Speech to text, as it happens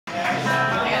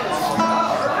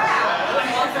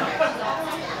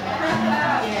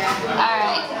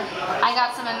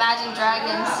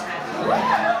Now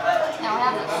I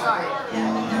have to start.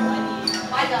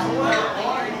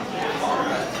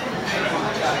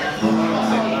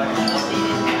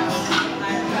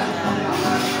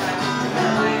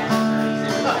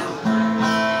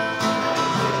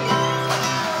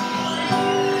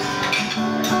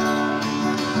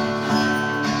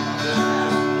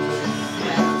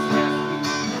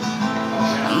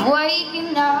 I'm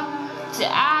waking up to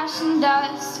ash and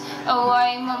dust. I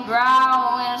wipe my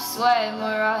brow and I sweat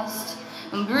my rust.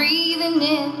 I'm breathing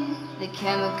in the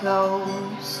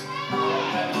chemicals.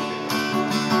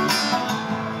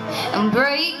 I'm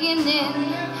breaking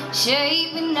in,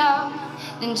 shaping up,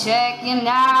 then checking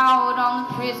out on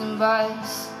the prison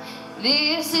bus.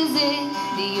 This is it,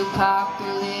 the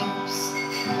apocalypse.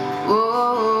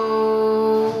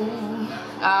 Whoa,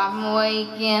 I'm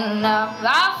waking up.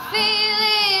 I feel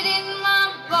it in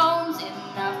my bones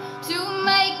enough to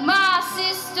make my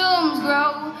systems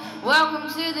grow. Welcome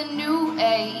to the new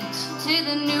age, to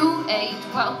the new age.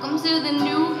 Welcome to the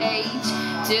new age,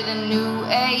 to the new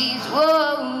age.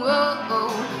 Whoa, whoa, whoa,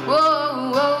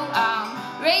 whoa, whoa. I'm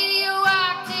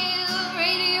radioactive,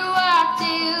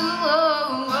 radioactive.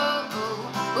 Whoa, whoa,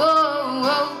 whoa,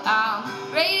 whoa. I'm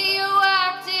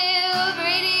radioactive,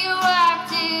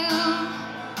 radioactive.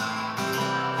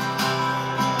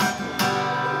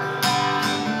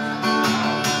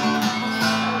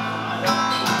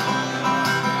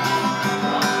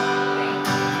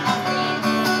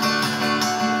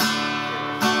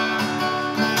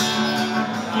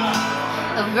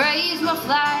 I've raised my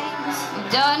flags, I've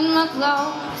done my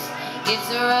clothes. It's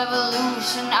a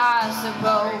revolution, I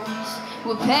suppose.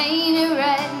 We're painted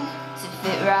red to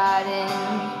fit right in.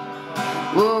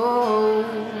 Whoa,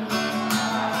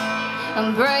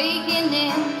 I'm breaking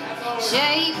in,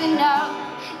 shaping up,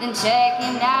 then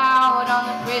checking out on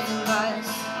the prison bus.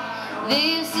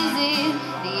 This is it,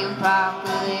 the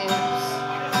apocalypse.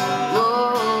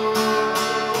 Whoa,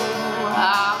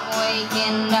 I'm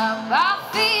waking up. I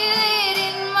feel it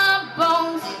in my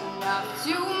bones enough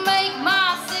to make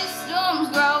my systems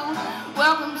grow.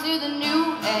 Welcome to the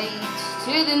new age,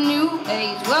 to the new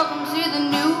age. Welcome to the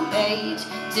new age,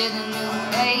 to the new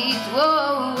age.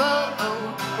 Whoa, whoa, whoa,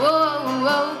 whoa,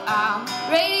 whoa. I'm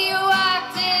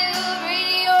radioactive,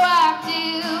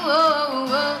 radioactive. Whoa,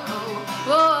 whoa,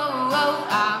 whoa, whoa.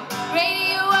 I'm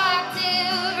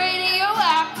radioactive,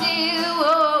 radioactive.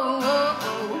 Whoa, whoa,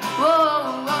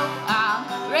 whoa, whoa. I'm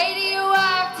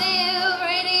radioactive,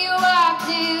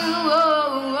 radioactive.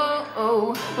 Whoa,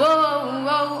 whoa, whoa,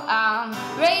 whoa. I'm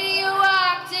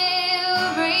radioactive,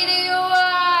 radioactive.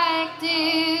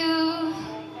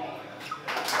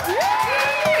 Thank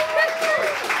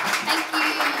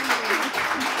you.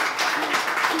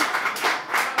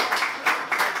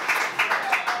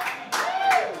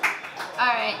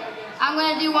 Alright, I'm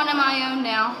going to do one of my own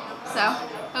now, so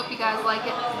hope you guys like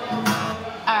it.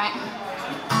 Alright.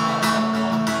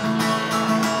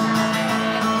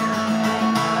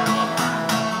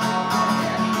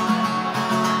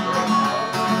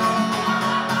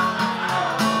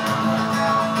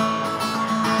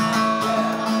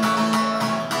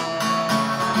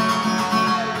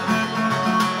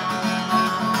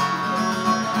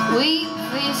 Weep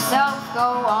for yourself,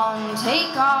 go on,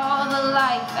 take all the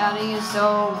life out of your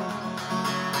soul.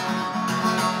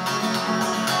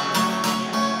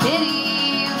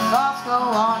 Pity your faults, go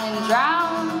on and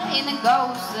drown in the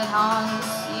ghost that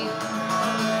haunts you.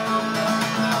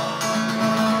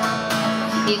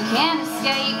 You can't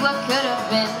escape what could have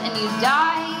been, and you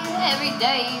die every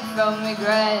day from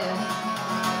regret.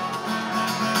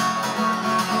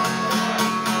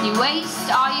 You waste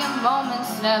all your moments,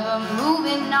 never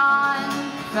moving on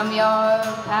from your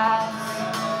past.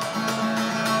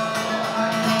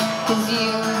 'Cause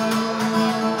you've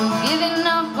given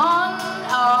up on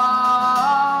all.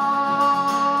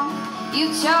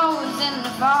 You've chosen to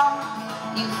fall.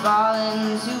 You've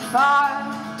fallen too far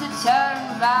to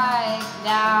turn back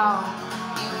now.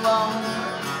 You won't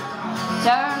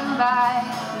turn back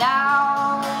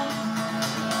now.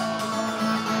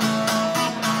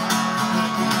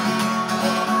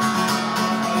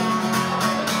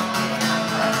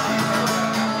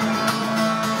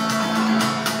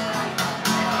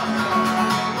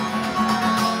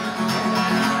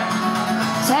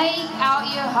 Take out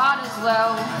your heart as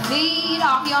well. Feed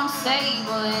off your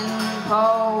unstable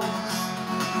impulse.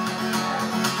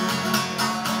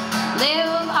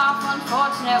 Live off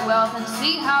unfortunate wealth and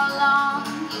see how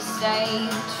long you stay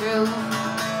true.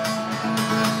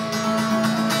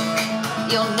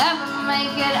 You'll never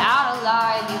make it out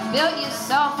alive. You built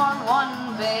yourself on one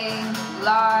big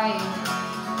lie.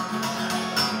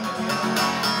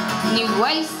 You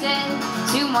wasted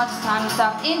too much time to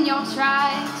stop in your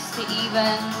tracks to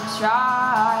even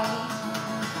try.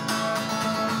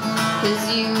 'Cause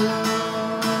you've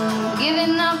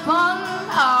given up on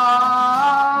all.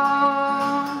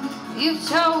 You've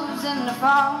chosen to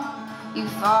fall.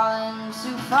 You've fallen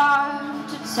too far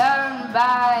to turn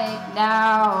back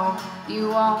now. You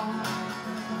won't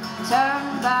turn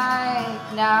back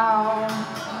now.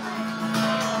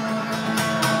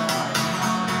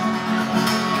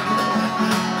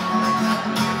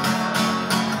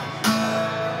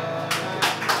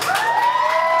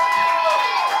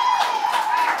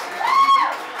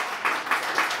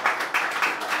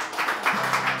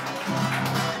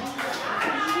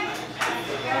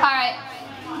 Alright,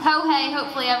 ho hey,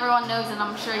 hopefully everyone knows it,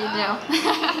 I'm sure you do.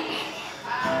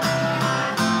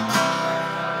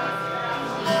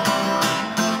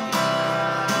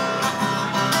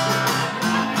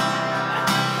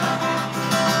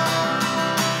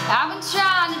 I've been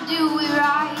trying to do it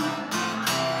right.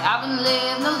 I've been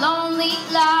living a lonely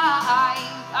life.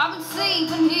 I've been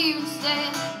sleeping here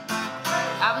instead.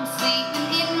 I've been sleeping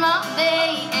in my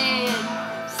bed.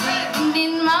 Sleeping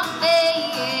in my bed.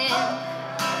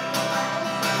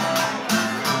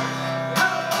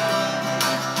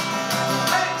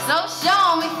 So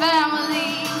show me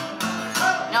family,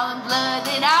 and all the blood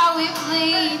that I will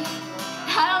bleed.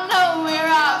 I don't know where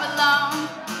I belong.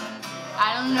 I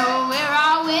don't know where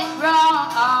I went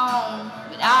wrong,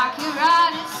 but I can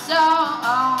write a song.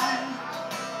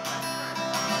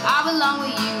 I belong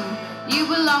with you, you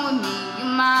belong with me,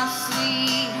 you're my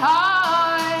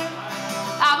sweetheart.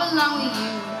 I belong with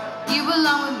you, you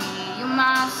belong with me, you're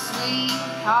my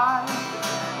sweetheart.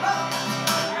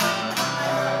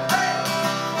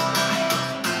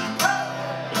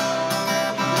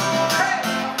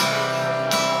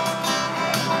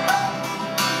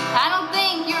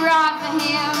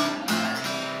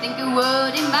 Think of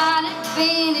what it might have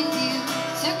been if you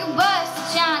took a bus to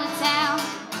Chinatown.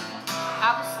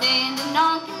 I was standing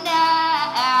on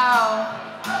Canal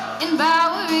in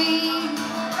Bowery.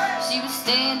 She was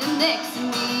standing next to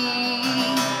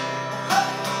me.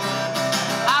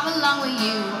 I belong with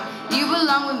you, you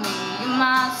belong with me, you're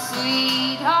my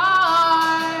sweetheart.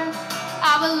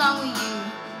 I belong with you,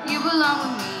 you belong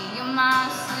with me, you're my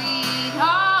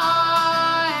sweetheart.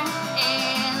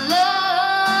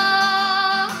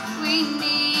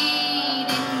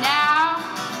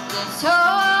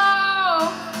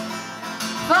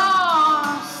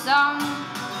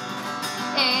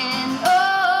 And oh,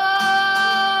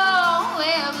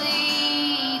 we're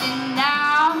bleeding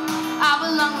now. I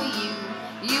belong with you,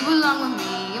 you belong with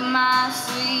me, you're my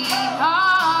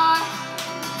sweetheart.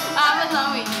 I belong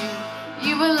with you,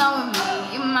 you belong with me,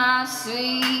 you're my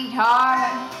sweetheart.